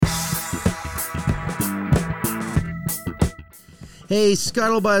Hey,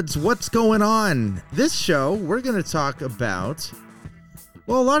 Scuttlebuds, what's going on? This show, we're going to talk about,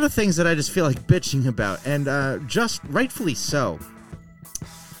 well, a lot of things that I just feel like bitching about, and just rightfully so.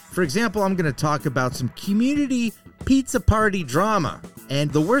 For example, I'm going to talk about some community pizza party drama,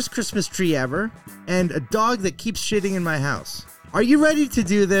 and the worst Christmas tree ever, and a dog that keeps shitting in my house. Are you ready to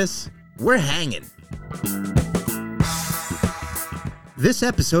do this? We're hanging. This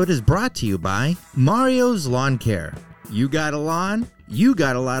episode is brought to you by Mario's Lawn Care. You got a lawn, you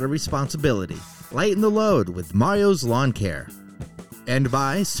got a lot of responsibility. Lighten the load with Mario's Lawn Care. And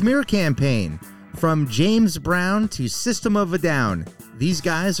by Smear Campaign. From James Brown to System of a Down, these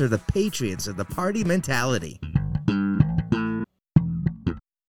guys are the patriots of the party mentality.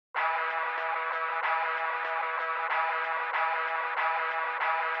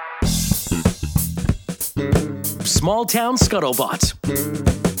 Small Town Scuttlebutt.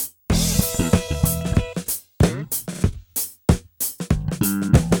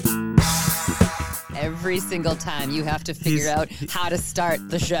 Every single time you have to figure out how to start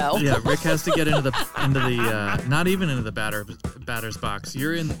the show. Yeah, Rick has to get into the not even into the batter's box.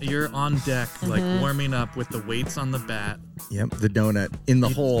 You're on deck, like warming up with the weights on the bat. Yep, the donut in the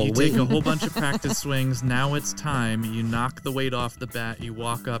hole. You take a whole bunch of practice swings. Now it's time. You knock the weight off the bat. You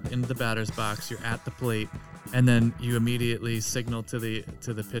walk up into the batter's box. You're at the plate, and then you immediately signal to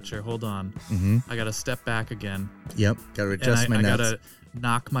the pitcher. Hold on, I got to step back again. Yep, got to adjust my nuts. I got to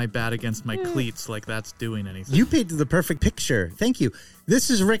knock my bat against my cleats like that's doing anything. You painted the perfect picture. Thank you. This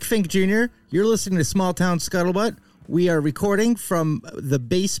is Rick Fink Jr. You're listening to Small Town Scuttlebutt. We are recording from the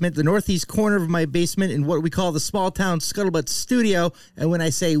basement, the northeast corner of my basement in what we call the Small Town Scuttlebutt studio. And when I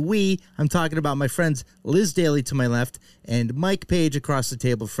say we, I'm talking about my friends Liz Daly to my left and Mike Page across the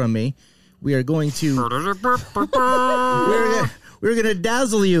table from me. We are going to we're going to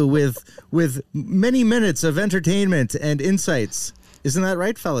dazzle you with many minutes of entertainment and insights. Isn't that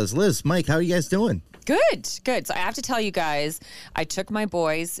right, fellas? Liz, Mike, how are you guys doing? Good. So I have to tell you guys, I took my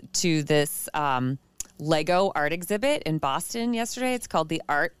boys to this Lego art exhibit in Boston yesterday. It's called The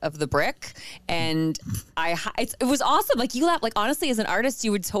Art of the Brick. And it was awesome. Like, you laugh. Like, honestly, as an artist,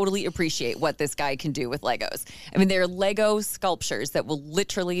 you would totally appreciate what this guy can do with Legos. I mean, they're Lego sculptures that will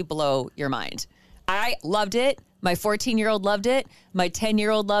literally blow your mind. I loved it. My 14-year-old loved it. My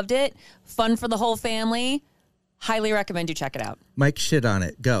 10-year-old loved it. Fun for the whole family. Highly recommend you check it out. Mike, shit on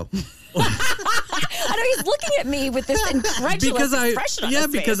it. Go. I know he's looking at me with this incredulous expression on his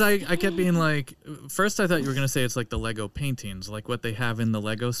face. Because I kept being like, first I thought you were going to say it's like the Lego paintings, like what they have in the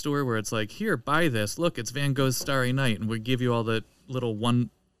Lego store where it's like, here, buy this. Look, it's Van Gogh's Starry Night, and we give you all the little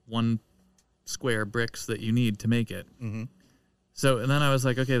one square bricks that you need to make it. Mm-hmm. So, and then I was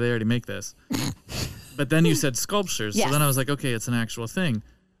like, okay, they already make this. But then you said sculptures, yes. So then I was like, okay, it's an actual thing.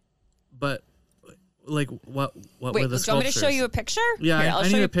 But like what were the sculptures? Do you want me to show you a picture? Yeah, Here, I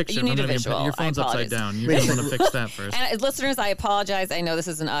need a picture. You need a visual. Your phone's upside down. You're going to want to fix that first. And listeners, I apologize. I know this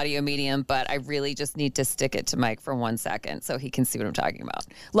is an audio medium, but I really just need to stick it to Mike for 1 second so he can see what I'm talking about.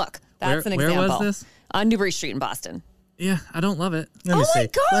 Look, that's an example. Where was this? On Newbury Street in Boston. Yeah, I don't love it. Let me see. My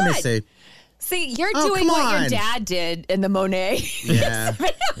God. Let me see. See, you're doing what your dad did in the Monet. Yeah.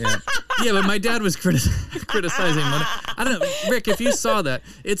 Yeah, but my dad was criticizing Monet. I don't know. Rick, if you saw that,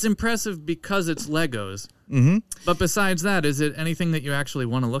 it's impressive because it's Legos. Mm-hmm. But besides that, is it anything that you actually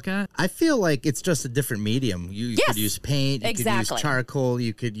want to look at? I feel like it's just a different medium. You could use paint, you could use charcoal,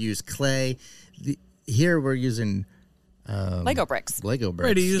 you could use clay. Here we're using Lego bricks.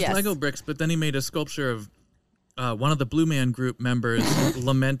 Right, he used Lego bricks, but then he made a sculpture of one of the Blue Man Group members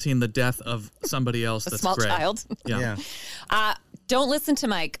lamenting the death of somebody else that's small gray. Child. Yeah. Don't listen to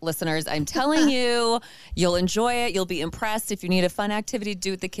Mike, listeners. I'm telling you, you'll enjoy it. You'll be impressed. If you need a fun activity to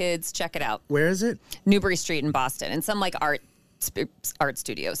do with the kids, check it out. Where is it? Newbury Street in Boston, in some like art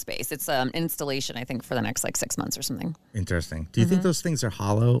studio space. It's an installation, I think, for the next 6 months or something. Interesting. Do you think those things are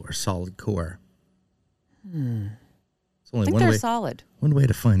hollow or solid core? I think they're solid. One way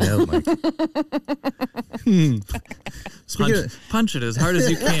to find out, Mike. Punch it as hard as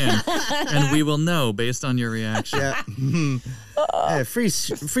you can, and we will know based on your reaction. Yeah. Hey,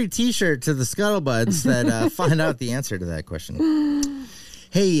 free T-shirt to the Scuttlebuds that find out the answer to that question.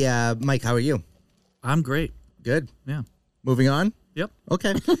 Hey, Mike, how are you? I'm great. Good. Yeah. Moving on? Yep.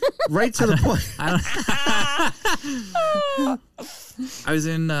 Okay. Right to the point. I was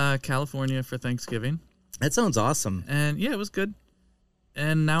in California for Thanksgiving. That sounds awesome. And yeah, it was good.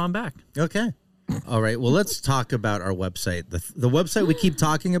 And now I'm back. Okay. All right. Well, let's talk about our website. The website we keep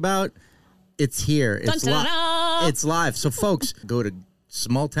talking about, it's here. It's live. It's live. So, folks, go to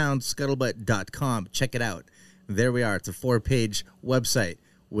smalltownscuttlebutt.com. Check it out. There we are. It's a 4-page website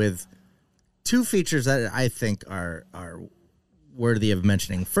with 2 features that I think are worthy of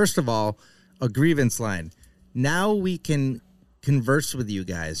mentioning. First of all, a grievance line. Now we can converse with you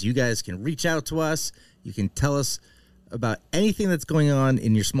guys. You guys can reach out to us. You can tell us about anything that's going on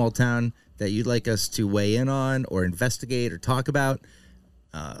in your small town that you'd like us to weigh in on or investigate or talk about.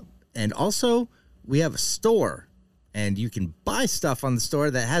 And also, we have a store, and you can buy stuff on the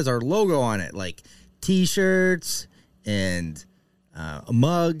store that has our logo on it, like T-shirts and a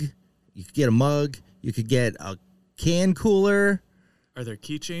mug. You could get a mug. You could get a can cooler. Are there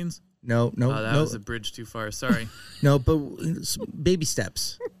keychains? No. That was a bridge too far. Sorry. No, but baby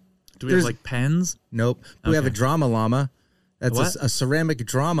steps. Do we have like pens? Nope. We have a Okay. drama llama. That's What? a ceramic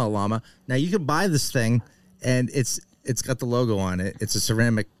drama llama. Now you can buy this thing, and it's got the logo on it. It's a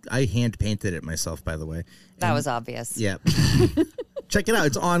ceramic. I hand painted it myself, by the way. That was obvious. Yeah. Check it out.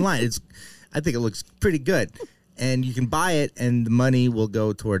 It's online. I think it looks pretty good. And you can buy it, and the money will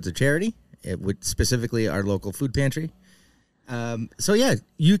go towards a charity. It would specifically our local food pantry. So yeah,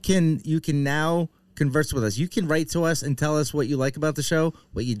 you can now converse with us. You can write to us and tell us what you like about the show,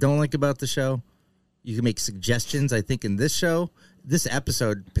 what you don't like about the show. You can make suggestions. I think in this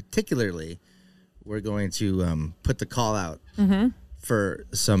episode particularly, we're going to put the call out for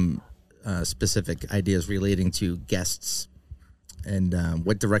some specific ideas relating to guests and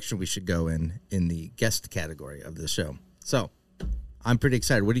what direction we should go in the guest category of the show. So I'm pretty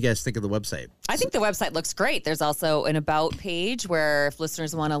excited. What do you guys think of the website? I think the website looks great. There's also an about page where if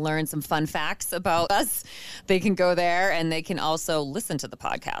listeners want to learn some fun facts about us, they can go there, and they can also listen to the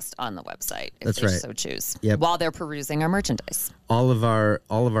podcast on the website if That's they right. so choose. Yep. While they're perusing our merchandise. All of our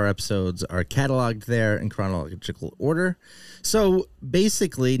episodes are cataloged there in chronological order. So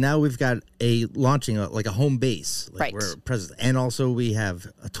basically, now we've got launching like a home base. Like Right. We're present, and also we have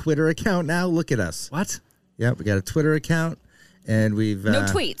a Twitter account now. Look at us. What? Yeah, we got a Twitter account, and we've No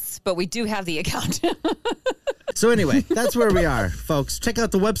tweets, but we do have the account. So anyway, that's where we are, folks. Check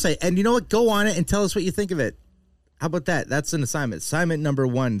out the website, and you know what? Go on it and tell us what you think of it. How about that? That's an assignment. Assignment number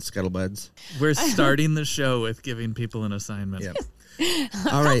 1, Scuttlebuds. We're starting the show with giving people an assignment. Yep.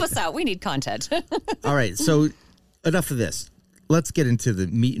 All right. Help us out. We need content. All right. So enough of this. Let's get into the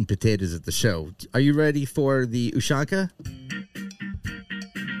meat and potatoes of the show. Are you ready for the Ushanka?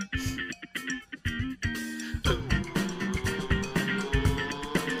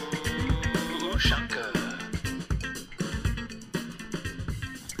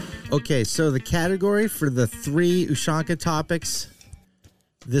 Okay, so the category for the 3 Ushanka topics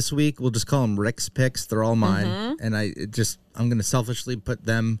this week, we'll just call them Rick's picks. They're all mine. And I'm going to selfishly put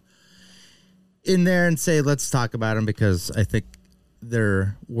them in there and say, let's talk about them because I think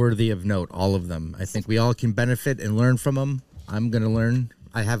they're worthy of note, all of them. I think we all can benefit and learn from them. I'm going to learn.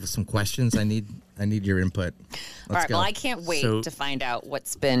 I have some questions. I need your input. All right. go. Well, I can't wait So- to find out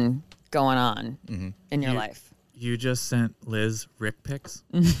what's been going on in your life. You just sent Liz Rick pics?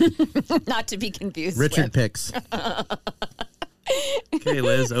 Not to be confused Richard with. picks. Okay,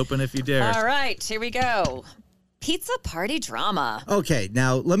 Liz, open if you dare. All right. Here we go. Pizza party drama. Okay,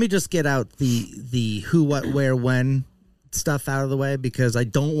 now let me just get out the who, what, where, when stuff out of the way because I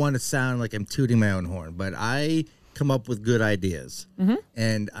don't want to sound like I'm tooting my own horn, but I come up with good ideas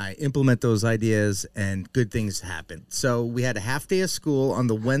and I implement those ideas and good things happen. So we had a half day of school on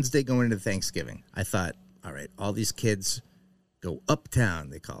the Wednesday going into Thanksgiving. I thought, all right, all these kids go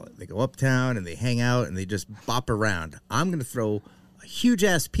uptown, they call it. They go uptown and they hang out and they just bop around. I'm going to throw a huge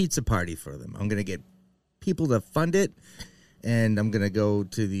ass pizza party for them. I'm going to get people to fund it, and I'm going to go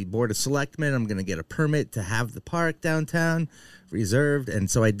to the Board of Selectmen. I'm going to get a permit to have the park downtown reserved, and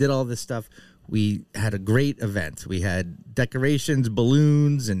so I did all this stuff. We had a great event. We had decorations,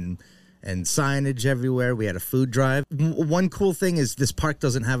 balloons, and signage everywhere. We had a food drive. One cool thing is this park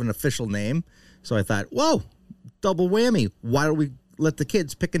doesn't have an official name, so I thought, whoa, double whammy. Why don't we let the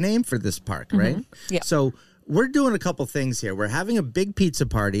kids pick a name for this park, right? Yeah. So we're doing a couple things here. We're having a big pizza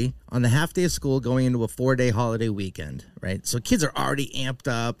party on the half day of school going into a 4-day holiday weekend, right? So kids are already amped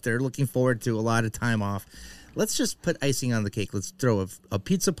up. They're looking forward to a lot of time off. Let's just put icing on the cake. Let's throw a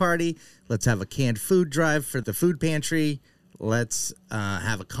pizza party. Let's have a canned food drive for the food pantry. Let's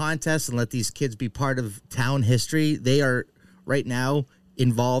have a contest and let these kids be part of town history. They are right now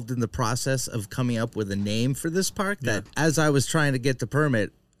involved in the process of coming up with a name for this park that as I was trying to get the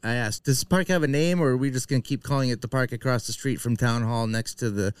permit, I asked, does this park have a name or are we just going to keep calling it the park across the street from Town Hall next to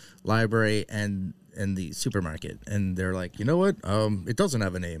the library and the supermarket? And they're like, you know what? It doesn't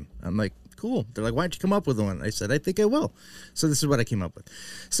have a name. I'm like, cool. They're like, why don't you come up with one? I said, I think I will. So this is what I came up with.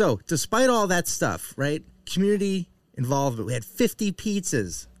 So despite all that stuff, right? Community involvement. We had 50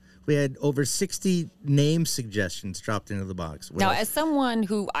 pizzas. We had over 60 name suggestions dropped into the box. What Now, else? as someone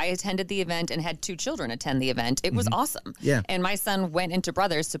who I attended the event and had 2 children attend the event, it was awesome. Yeah. And my son went into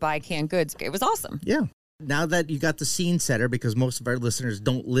Brothers to buy canned goods. It was awesome. Yeah. Now that you got the scene setter, because most of our listeners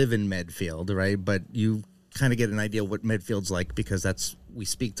don't live in Medfield, right? But you kind of get an idea what Medfield's like because we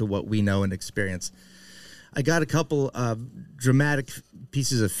speak to what we know and experience. I got a couple of dramatic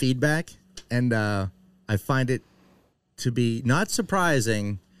pieces of feedback, and I find it to be not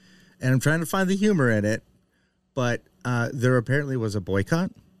surprising, and I'm trying to find the humor in it, but there apparently was a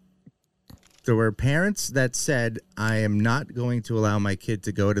boycott. There were parents that said, I am not going to allow my kid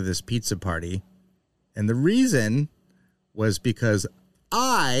to go to this pizza party. And the reason was because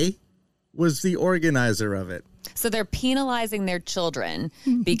I was the organizer of it. So they're penalizing their children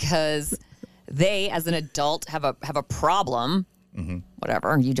because they, as an adult, have a problem,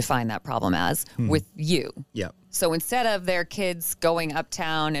 whatever you define that problem as, with you. Yeah. So instead of their kids going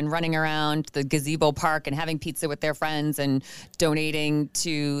uptown and running around the gazebo park and having pizza with their friends and donating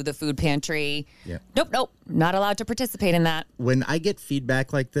to the food pantry, nope, not allowed to participate in that. When I get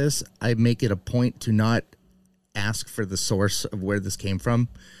feedback like this, I make it a point to not ask for the source of where this came from.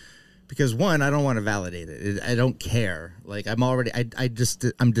 Because one, I don't want to validate it. I don't care. Like I'm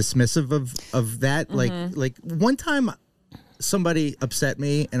dismissive of that. Like one time somebody upset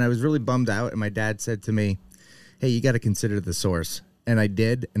me and I was really bummed out and my dad said to me, hey, you got to consider the source. And I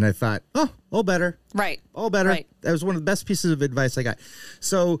did. And I thought, oh, all better. Right. All better. Right. That was one of the best pieces of advice I got.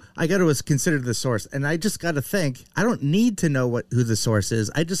 So I got to consider the source. And I just got to think, I don't need to know who the source is.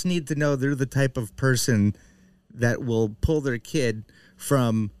 I just need to know they're the type of person that will pull their kid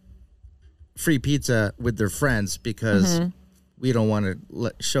from free pizza with their friends because we don't want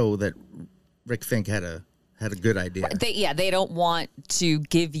to show that Rick Fink had a good idea. They don't want to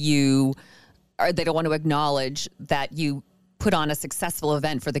give you, or they don't want to acknowledge that you put on a successful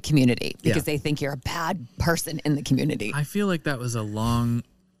event for the community because they think you're a bad person in the community. I feel like that was a long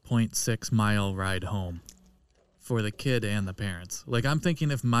 0.6 mile ride home for the kid and the parents. Like I'm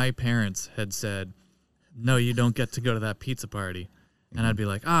thinking if my parents had said, no, you don't get to go to that pizza party. And I'd be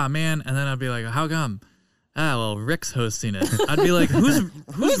like, man. And then I'd be like, how come? Well, Rick's hosting it. I'd be like, who's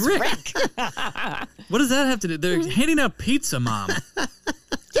Rick? What does that have to do? They're handing out pizza, Mom.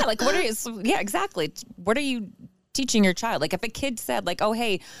 Yeah, like what are you? Yeah, exactly. What are you teaching your child? Like if a kid said, like, oh,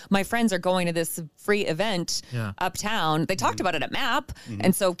 hey, my friends are going to this free event uptown. They talked about it at MAP,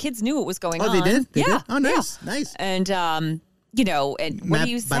 and so kids knew what was going on. Oh, they did? They did? Oh, nice, nice. And and MAP, what do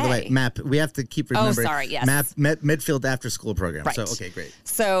you say? By the way, MAP, we have to keep remembering. Oh, sorry, yes. MAP, Midfield After School Program. Right. So, okay, great.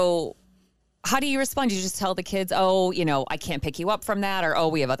 So how do you respond? Do you just tell the kids, oh, I can't pick you up from that, or, oh,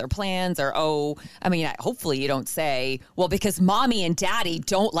 we have other plans, or, oh, hopefully you don't say, well, because mommy and daddy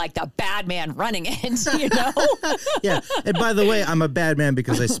don't like the bad man running it, Yeah. And by the way, I'm a bad man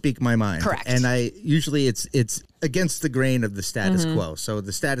because I speak my mind. Correct. And usually it's against the grain of the status quo. So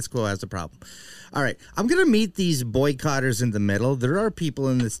the status quo has a problem. All right. I'm going to meet these boycotters in the middle. There are people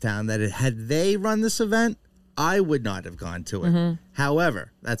in this town that had they run this event, I would not have gone to it.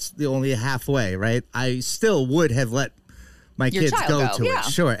 However, that's the only halfway, right? I still would have let my Your kids child go to yeah. it.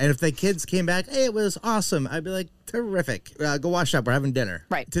 Sure. And if the kids came back, hey, it was awesome, I'd be like, terrific. Go wash up. We're having dinner.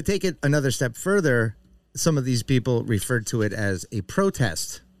 Right. To take it another step further, some of these people referred to it as a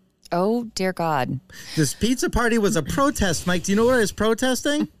protest. Oh, dear God. This pizza party was a protest, Mike. Do you know where I was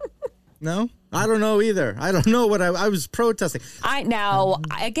protesting? No? I don't know either. I don't know what I was protesting.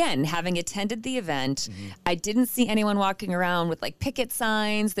 Again, having attended the event, I didn't see anyone walking around with like picket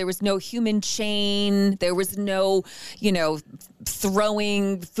signs. There was no human chain. There was no,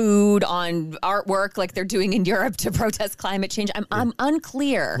 throwing food on artwork like they're doing in Europe to protest climate change. I'm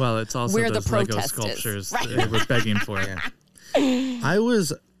unclear. Well, it's also where those the Lego protest sculptures is. they were begging for. I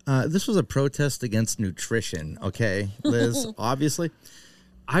was, this was a protest against nutrition, okay, Liz, obviously.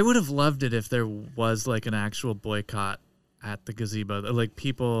 I would have loved it if there was like an actual boycott at the gazebo, like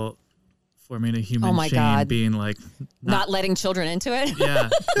people forming a human chain, God. being like not letting children into it. Yeah,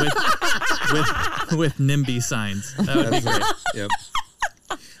 with NIMBY signs. That would be great.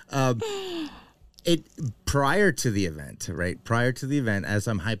 Yep. Prior to the event, right? Prior to the event, as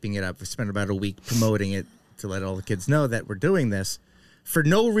I'm hyping it up, I spent about a week promoting it to let all the kids know that we're doing this for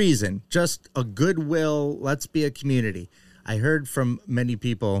no reason, just a goodwill. Let's be a community. I heard from many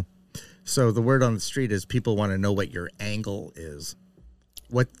people, so the word on the street is people want to know what your angle is.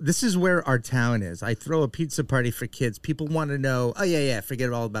 This is where our town is. I throw a pizza party for kids. People want to know, oh, yeah,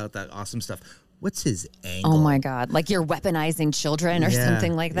 forget all about that awesome stuff. What's his angle? Oh, my God. Like you're weaponizing children or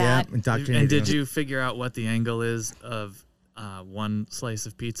something like that. Yeah, And did you figure out what the angle is of one slice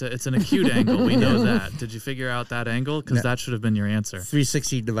of pizza. It's an acute angle. We know that. Did you figure out that angle? Because that should have been your answer.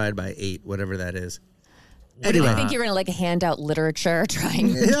 360 divided by 8, whatever that is. Anyway, I think you're gonna hand out literature,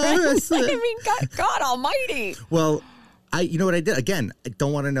 trying. I mean, God Almighty. Well, you know what I did? Again, I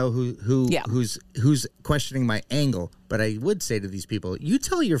don't want to know who's questioning my angle, but I would say to these people, you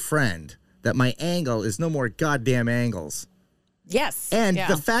tell your friend that my angle is no more goddamn angles. Yes. And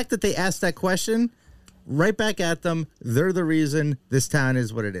the fact that they asked that question, right back at them, they're the reason this town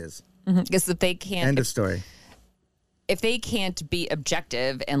is what it is. Because if they can't... End of story. If they can't be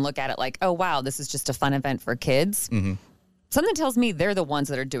objective and look at it like, oh, wow, this is just a fun event for kids, something tells me they're the ones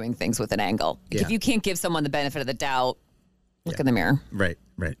that are doing things with an angle. Like, if you can't give someone the benefit of the doubt, look in the mirror. Right.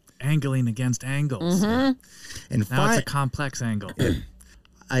 Angling against angles. And now it's a complex angle.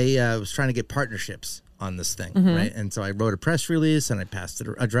 I was trying to get partnerships on this thing, right? And so I wrote a press release and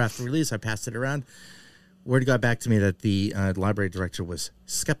a draft release. I passed it around. Word got back to me that the library director was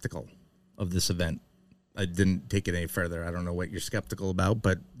skeptical of this event. I didn't take it any further. I don't know what you're skeptical about,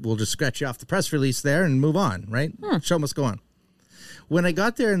 but we'll just scratch you off the press release there and move on, right? Show must go on. When I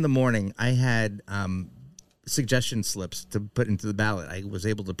got there in the morning, I had suggestion slips to put into the ballot. I was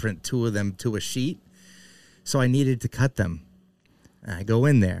able to print 2 of them to a sheet, so I needed to cut them. And I go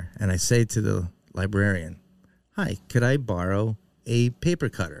in there and I say to the librarian, "Hi, could I borrow a paper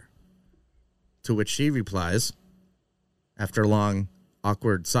cutter?" To which she replies, after a long,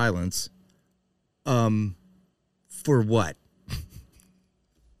 awkward silence, for what?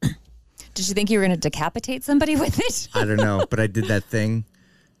 Did you think you were going to decapitate somebody with it? I don't know, but I did that thing.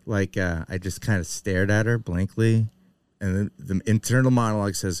 Like, I just kind of stared at her blankly. And the internal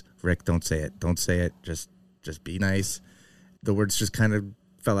monologue says, "Rick, don't say it. Don't say it. Just be nice." The words just kind of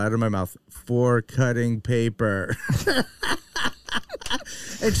fell out of my mouth. "For cutting paper."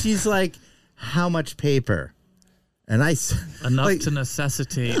 And she's like, "How much paper?" And I enough to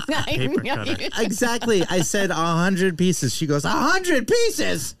necessitate a paper cutter. Exactly. I said 100 pieces. She goes, 100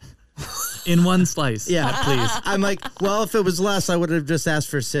 pieces in one slice. Yeah, please. I'm like, well, if it was less, I would have just asked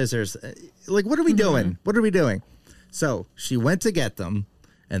for scissors. Like, what are we doing? What are we doing? So she went to get them,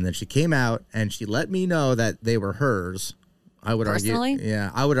 and then she came out and she let me know that they were hers. I would Personally? argue,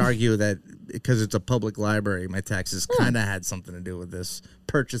 I would argue that because it's a public library, my taxes kind of had something to do with this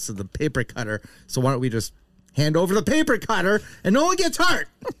purchase of the paper cutter. So why don't we just hand over the paper cutter and no one gets hurt?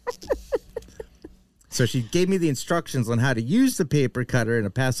 So she gave me the instructions on how to use the paper cutter in a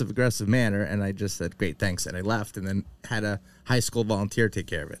passive-aggressive manner, and I just said, "Great, thanks," and I left, and then had a high school volunteer take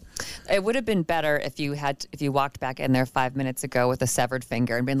care of it. It would have been better if you walked back in there 5 minutes ago with a severed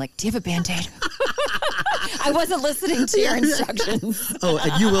finger and been like, "Do you have a Band-Aid?" I wasn't listening to your instructions. Oh,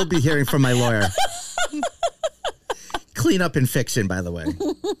 and you will be hearing from my lawyer. Clean up in fiction, by the way.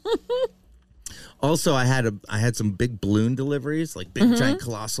 Also, I had some big balloon deliveries, like big giant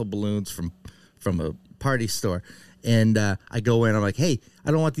colossal balloons from a party store. And I go in, I'm like, "Hey,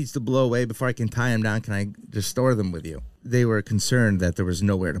 I don't want these to blow away before I can tie them down. Can I just store them with you?" They were concerned that there was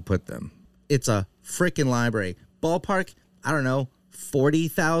nowhere to put them. It's a freaking library. Ballpark, I don't know,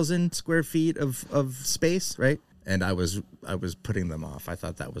 40,000 square feet of space, right? And I was putting them off. I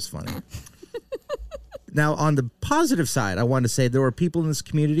thought that was funny. Now, on the positive side, I want to say there were people in this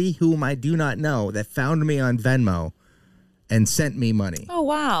community whom I do not know that found me on Venmo and sent me money. Oh,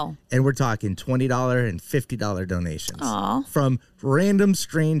 wow. And we're talking $20 and $50 donations. Aww. From random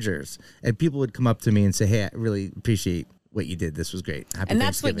strangers. And people would come up to me and say, "Hey, I really appreciate what you did. This was great. Happy And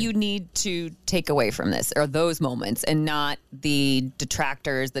that's what Thanksgiving." you need to take away from this, are those moments, and not the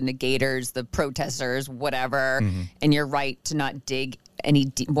detractors, the negators, the protesters, whatever. And you're right to not dig any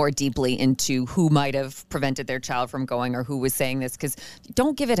more deeply into who might have prevented their child from going or who was saying this, because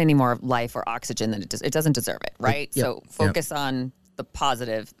don't give it any more life or oxygen than it doesn't deserve it, right? Yep. So focus on the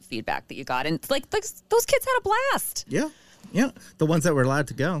positive feedback that you got. And like those kids had a blast. Yeah. Yeah. The ones that were allowed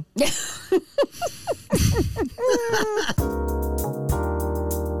to go.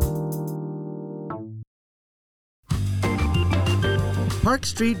 Park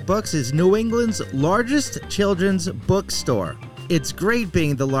Street Books is New England's largest children's bookstore. It's great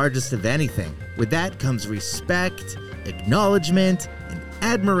being the largest of anything. With that comes respect, acknowledgement, and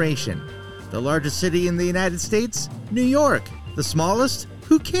admiration. The largest city in the United States? New York. The smallest?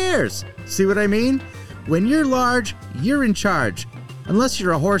 Who cares? See what I mean? When you're large, you're in charge. Unless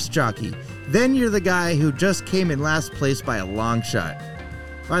you're a horse jockey. Then you're the guy who just came in last place by a long shot.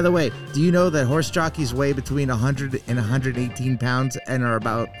 By the way, do you know that horse jockeys weigh between 100 and 118 pounds and are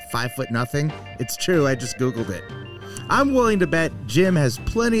about 5'0"? It's true, I just Googled it. I'm willing to bet Jim has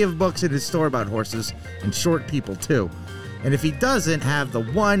plenty of books in his store about horses and short people too. And if he doesn't have the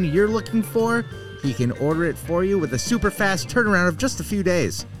one you're looking for, he can order it for you with a super fast turnaround of just a few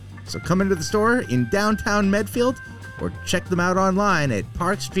days. So come into the store in downtown Medfield or check them out online at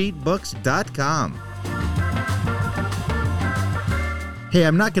parkstreetbooks.com. Hey,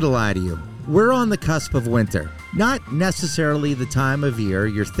 I'm not going to lie to you. We're on the cusp of winter. Not necessarily the time of year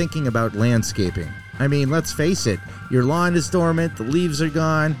you're thinking about landscaping. I mean, let's face it, your lawn is dormant, the leaves are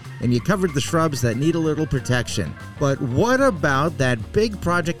gone, and you covered the shrubs that need a little protection. But what about that big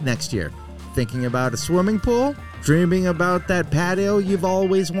project next year? Thinking about a swimming pool? Dreaming about that patio you've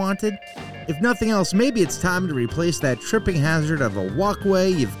always wanted? If nothing else, maybe it's time to replace that tripping hazard of a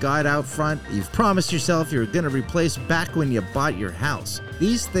walkway you've got out front you've promised yourself you're going to replace back when you bought your house.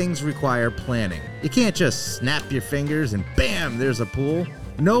 These things require planning. You can't just snap your fingers and bam, there's a pool.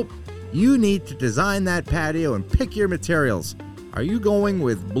 Nope. You need to design that patio and pick your materials. Are you going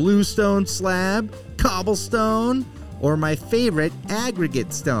with bluestone slab, cobblestone, or my favorite,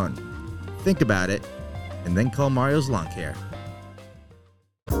 aggregate stone? Think about it, and then call Mario's Lawn Care.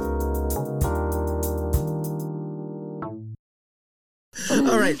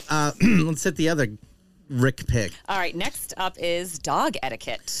 All right, let's hit the other Rick pick. All right, next up is dog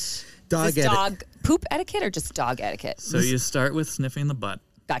etiquette. Is this Eti- dog poop etiquette or just dog etiquette? So you start with sniffing the butt.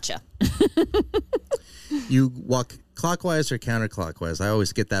 Gotcha. You walk clockwise or counterclockwise? I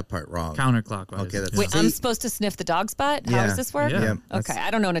always get that part wrong. Counterclockwise. Okay, that's Wait, See- I'm supposed to sniff the dog's butt? How Yeah. does this work? Yeah. that's- Okay, I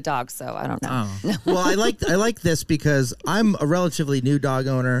don't own a dog, so I don't know. Oh. Well, I like this because I'm a relatively new dog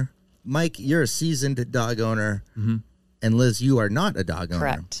owner. Mike, you're a seasoned dog owner. Mm-hmm. And Liz, you are not a dog owner.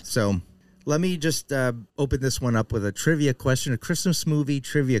 Correct. So let me just open this one up with a trivia question, a Christmas movie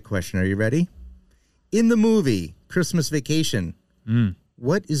trivia question. Are you ready? In the movie Christmas Vacation,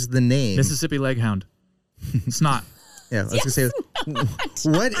 what is the name? Mississippi Leghound. Snot. Yeah, I was gonna say,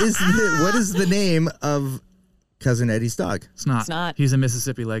 what is the name of Cousin Eddie's dog? Snot. Snot. He's a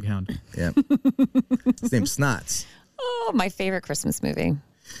Mississippi Leghound. Yeah, his name's Snots. Oh, my favorite Christmas movie.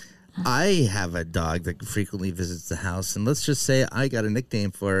 I have a dog that frequently visits the house, and let's just say I got a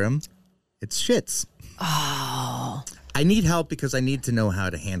nickname for him. It's Shits. Oh. I need help because I need to know how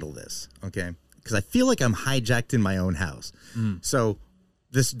to handle this, okay? Because I feel like I'm hijacked in my own house. So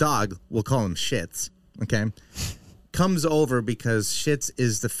this dog, we'll call him Shits, okay, comes over because Shits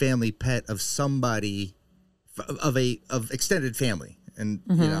is the family pet of somebody of extended family, and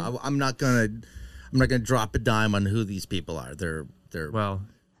you know I'm not gonna drop a dime on who these people are. They're Well,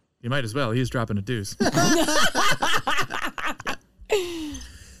 you might as well. He's dropping a deuce.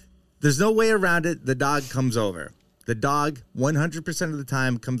 There's no way around it. The dog comes over. The dog 100% of the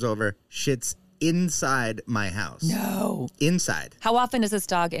time comes over, shits inside my house. No. Inside. How often is this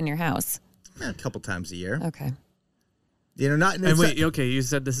dog in your house? A couple times a year. Okay. You know, not. And wait, okay, you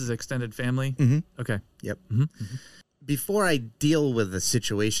said this is extended family? Mm-hmm. Okay. Yep. Before I deal with a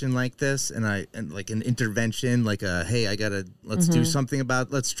situation like this, and like an intervention, like hey, let's do something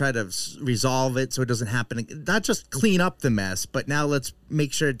let's try to resolve it so it doesn't happen. Not just clean up the mess, but now let's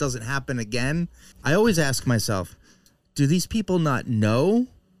make sure it doesn't happen again. I always ask myself, do these people not know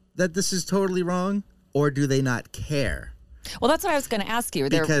that this is totally wrong, or do they not care? Well, that's what I was going to ask you.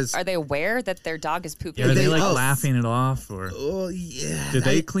 Are they aware that their dog is pooping? Yeah, are they They- like oh. laughing it off, or Oh yeah. did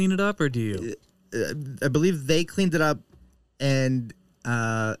they clean it up, or do you? I believe they cleaned it up, and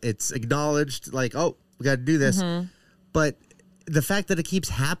it's acknowledged. Like, oh, we got to do this. But the fact that it keeps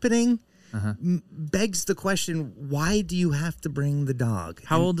happening begs the question: why do you have to bring the dog?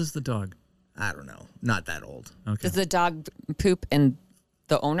 How old is the dog? I don't know. Not that old. Okay. Does the dog poop in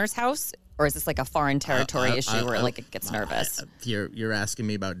the owner's house? Or is this like a foreign territory issue where like it gets nervous? You're asking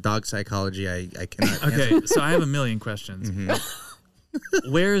me about dog psychology. I cannot. Okay, answer. so I have a million questions.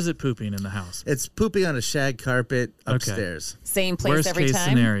 Where is it pooping in the house? It's pooping on a shag carpet upstairs. Same place Worst every case time?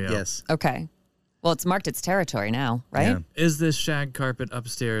 scenario. Yes. Okay. Well, it's marked its territory now, right? Yeah. Is this shag carpet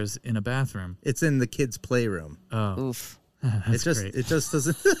upstairs in a bathroom? It's in the kids' playroom. Oh, Oof. It just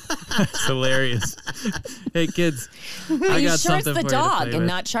doesn't. it's hilarious. Hey kids, Are I you got sure it's something the for dog you to play and with.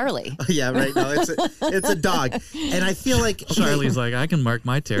 not Charlie? Yeah, right. No, it's a dog, and I feel like okay, Charlie's like, I can mark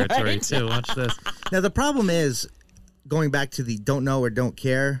my territory Right? too. Watch this. Now the problem is going back to the don't know or don't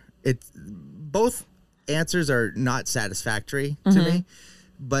care. It's both answers are not satisfactory to me,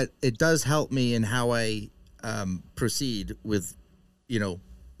 but it does help me in how I proceed with,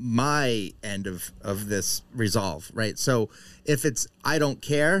 my end of this resolve. Right. So if it's I don't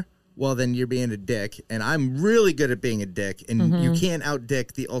care, well then you're being a dick, and I'm really good at being a dick, and you can't out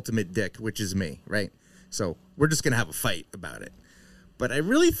dick the ultimate dick, which is me. Right. So we're just gonna have a fight about it. But I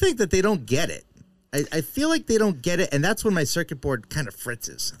really think that they don't get it. I feel like they don't get it, and that's when my circuit board kind of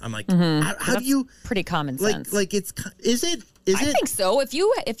fritzes. I'm like, how do you Pretty common sense. like it's is it I think so. If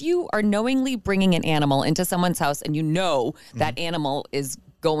you are knowingly bringing an animal into someone's house and you know that animal is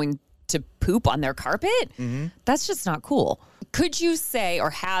going to poop on their carpet, that's just not cool. Could you say,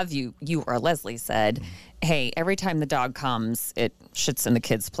 or have you or Leslie said, hey, every time the dog comes, it shits in the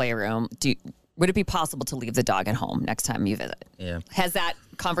kids' playroom. Would it be possible to leave the dog at home next time you visit? Yeah. Has that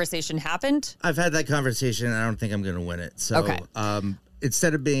conversation happened? I've had that conversation, and I don't think I'm going to win it. So, Okay.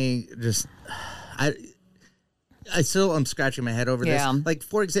 Instead of being just, I I'm scratching my head over Yeah. this. Like,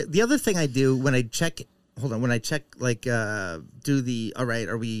 for example, the other thing I do when I check, like, do the, all right,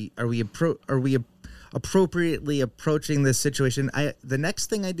 are we appropriately approaching this situation? The next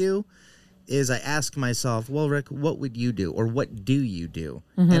thing I do is I ask myself, well, Rick, what would you do, or what do you do?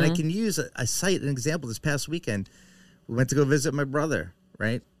 And I can use I cite an example. This past weekend, we went to go visit my brother.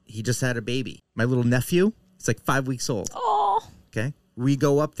 Right, he just had a baby. My little nephew, he's like 5 weeks old. Oh, Okay, we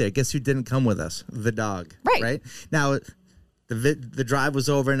go up there. Guess who didn't come with us? The dog. Right. Now, the drive was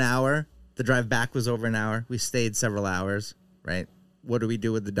over an hour. The drive back was over an hour. We stayed several hours. Right. What do we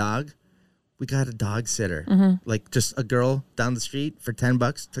do with the dog? We got a dog sitter, like just a girl down the street for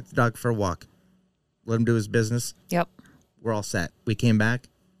 $10. Took the dog for a walk. Let him do his business. yep. We're all set. We came back.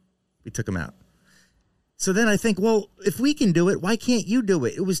 We took him out. So then I think, well, if we can do it, why can't you do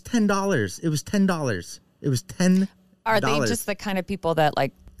it? It was $10. It was $10. It was $10. Are they just the kind of people that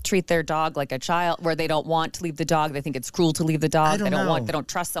like treat their dog like a child, where they don't want to leave the dog? They think it's cruel to leave the dog. They don't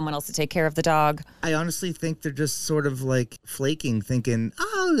trust someone else to take care of the dog. I honestly think they're just sort of like flaking, thinking,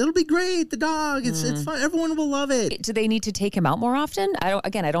 oh, it'll be great. The dog, it's fun. Everyone will love it. Do they need to take him out more often? I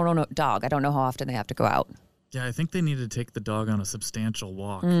don't own a dog. I don't know how often they have to go out. Yeah, I think they need to take the dog on a substantial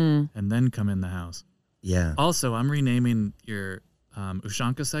walk and then come in the house. Yeah. Also, I'm renaming your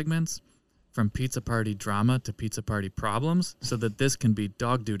Ushanka segments from Pizza Party Drama to Pizza Party Problems so that this can be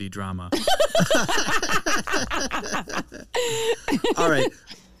dog duty drama. All right.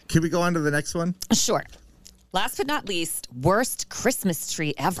 Can we go on to the next one? Sure. Last but not least, worst Christmas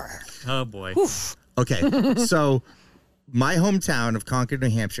tree ever. Oh, boy. Okay. So my hometown of Concord, New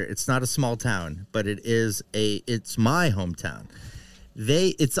Hampshire, it's not a small town, but it's my hometown.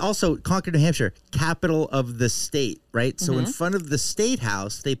 It's also Concord, New Hampshire, capital of the state, right? So in front of the state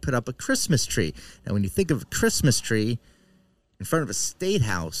house, they put up a Christmas tree. Now, when you think of a Christmas tree in front of a state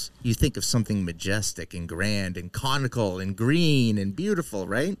house, you think of something majestic and grand and conical and green and beautiful,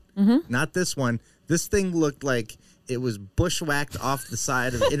 right? Not this one. This thing looked like it was bushwhacked off the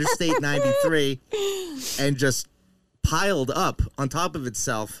side of Interstate 93 and just piled up on top of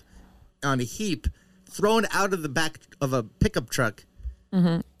itself on a heap, thrown out of the back of a pickup truck.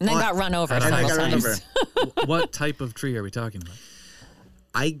 And then got run over And several I got run times. over. What type of tree are we talking about?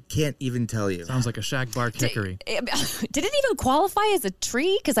 I can't even tell you. Sounds like a shag bark hickory. Did it even qualify as a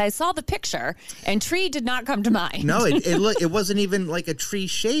tree? Because I saw the picture, and tree did not come to mind. No, it wasn't even like a tree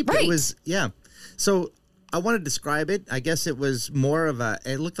shape. Right. It was, yeah. So I want to describe it. I guess it was more of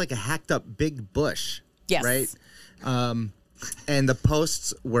it looked like a hacked up big bush. Yes. Right? And the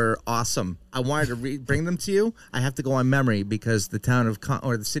posts were awesome. I wanted to bring them to you. I have to go on memory because the town of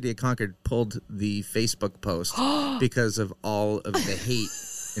or the city of Concord pulled the Facebook post because of all of the hate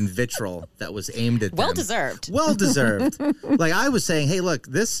and vitriol that was aimed at them. Well deserved. Well deserved. Like I was saying, hey, look,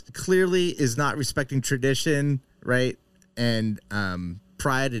 this clearly is not respecting tradition, right? And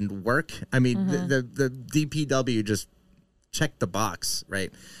pride and work. I mean, the DPW just checked the box,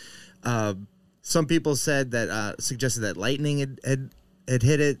 right? Some people said that suggested that lightning had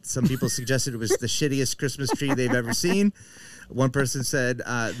hit it. Some people suggested it was the shittiest Christmas tree they've ever seen. One person said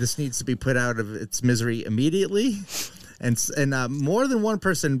this needs to be put out of its misery immediately. And more than one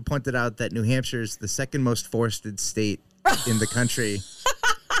person pointed out that New Hampshire is the second most forested state in the country.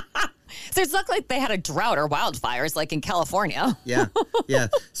 So it's not like they had a drought or wildfires like in California. Yeah.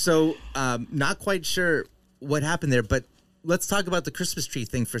 So not quite sure what happened there, but let's talk about the Christmas tree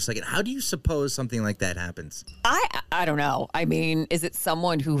thing for a second. How do you suppose something like that happens? I don't know. I mean, is it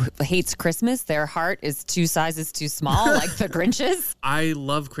someone who hates Christmas? Their heart is 2 sizes too small, like the Grinch's? I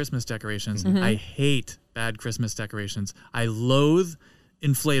love Christmas decorations. I hate bad Christmas decorations. I loathe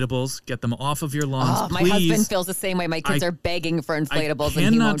inflatables. Get them off of your lawns, My please. husband feels the same way. My kids are begging for inflatables I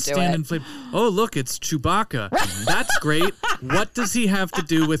and he cannot won't do stand it. Oh, look, it's Chewbacca. That's great. What does he have to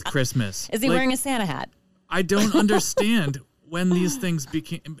do with Christmas? Is he wearing a Santa hat? I don't understand when these things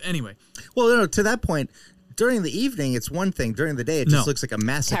became... Anyway. Well, no, to that point, during the evening, it's one thing. During the day, it just looks like a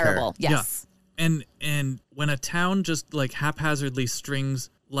massacre. Terrible. Yes. Yeah. And when a town just like haphazardly strings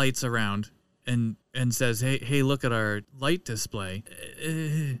lights around and says, hey, look at our light display.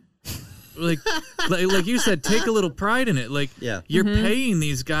 like you said, take a little pride in it. Like, Yeah. you're paying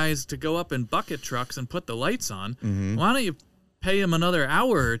these guys to go up in bucket trucks and put the lights on. Why don't you pay them another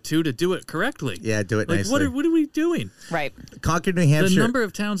hour or two to do it correctly? Yeah, do it like, nicely. What are we doing? Right. Concord, New Hampshire. The number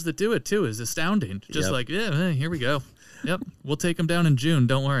of towns that do it too is astounding. Just Yep. like, here we go. Yep, we'll take them down in June.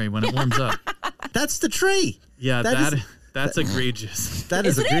 Don't worry, when it warms up. That's the tree. Yeah, That that's egregious. That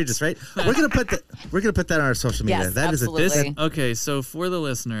is egregious, right? We're gonna put that on our social media. Yes, That is absolutely. Okay, so for the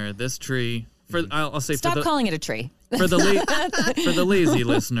listener, this tree I'll say Stop for the calling it a tree. for the lazy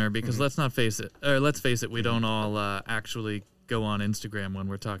listener, because let's face it, we don't all actually go on Instagram when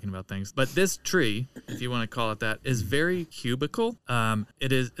we're talking about things. But this tree, if you want to call it that, is very cubical.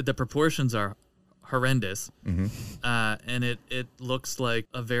 The proportions are horrendous, and it looks like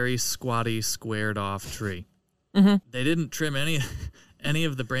a very squatty, squared off tree. They didn't trim any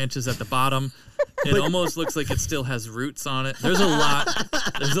of the branches at the bottom. It almost looks like it still has roots on it. There's a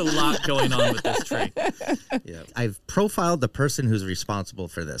lot going on with this tree. Yeah. I've profiled the person who's responsible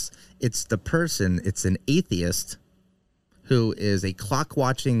for this. It's an atheist who is a clock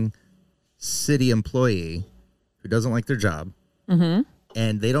watching city employee who doesn't like their job.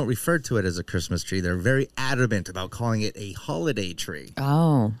 And they don't refer to it as a Christmas tree. They're very adamant about calling it a holiday tree.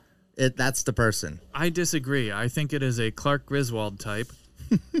 Oh. That's the person. I disagree. I think it is a Clark Griswold type,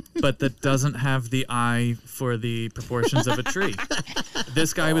 but that doesn't have the eye for the proportions of a tree.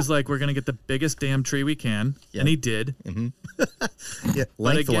 This guy was like, we're going to get the biggest damn tree we can, and he did. Yeah,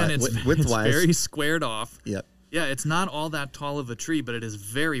 But again, it's widthwise. very squared off. Yep. Yeah, it's not all that tall of a tree, but it is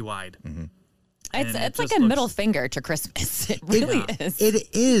very wide. It's And it like just a middle looks- finger to Christmas. It really is. It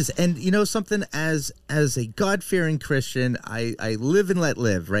is. And you know something, as a God-fearing Christian, I live and let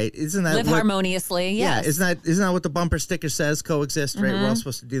live, right? Isn't that Live what, harmoniously. Yeah, Yes. isn't that what the bumper sticker says? Coexist, right? We're all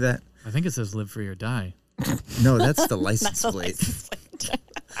supposed to do that. I think it says live free or die. No, that's the license the plate. license plate.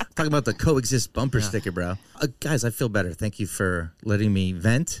 Talking about the coexist bumper sticker, bro. Guys, I feel better. Thank you for letting me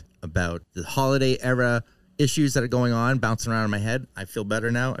vent about the holiday era issues that are going on, bouncing around in my head. I feel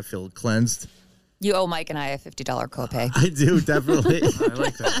better now. I feel cleansed. You owe Mike and I a $50 copay. I do, definitely. I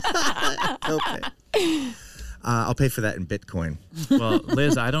like that. Okay. I'll pay for that in Bitcoin. Well,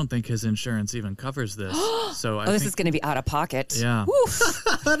 Liz, I don't think his insurance even covers this. So I Oh, this think, is going to be out of pocket. yeah.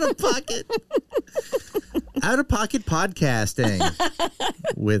 Out of pocket. Out of pocket podcasting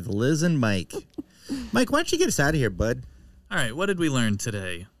with Liz and Mike. Mike, why don't you get us out of here, bud? All right, what did we learn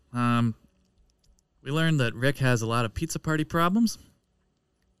today? We learned that Rick has a lot of pizza party problems,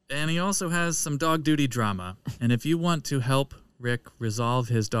 and he also has some dog duty drama. And if you want to help Rick resolve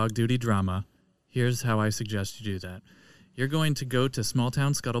his dog duty drama, here's how I suggest you do that. You're going to go to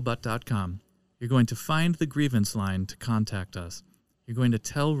smalltownscuttlebutt.com. You're going to find the grievance line to contact us. You're going to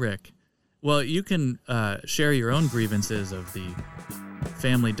tell Rick. Well, you can share your own grievances of the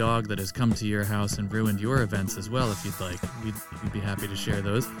family dog that has come to your house and ruined your events as well, if you'd like. We'd be happy to share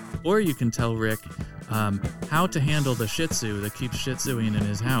those. Or you can tell Rick how to handle the Shih Tzu that keeps Shih Tzuing in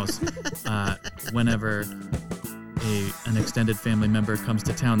his house whenever an extended family member comes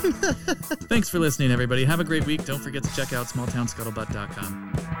to town. Thanks for listening, everybody. Have a great week. Don't forget to check out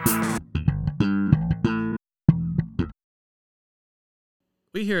smalltownscuttlebutt.com.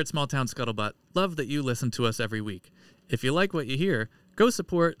 We here at Small Town Scuttlebutt love that you listen to us every week. If you like what you hear, go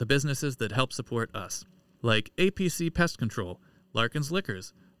support the businesses that help support us, like APC Pest Control, Larkin's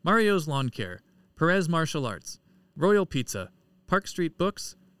Liquors, Mario's Lawn Care, Perez Martial Arts, Royal Pizza, Park Street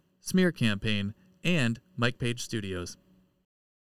Books, Smear Campaign, and Mike Page Studios.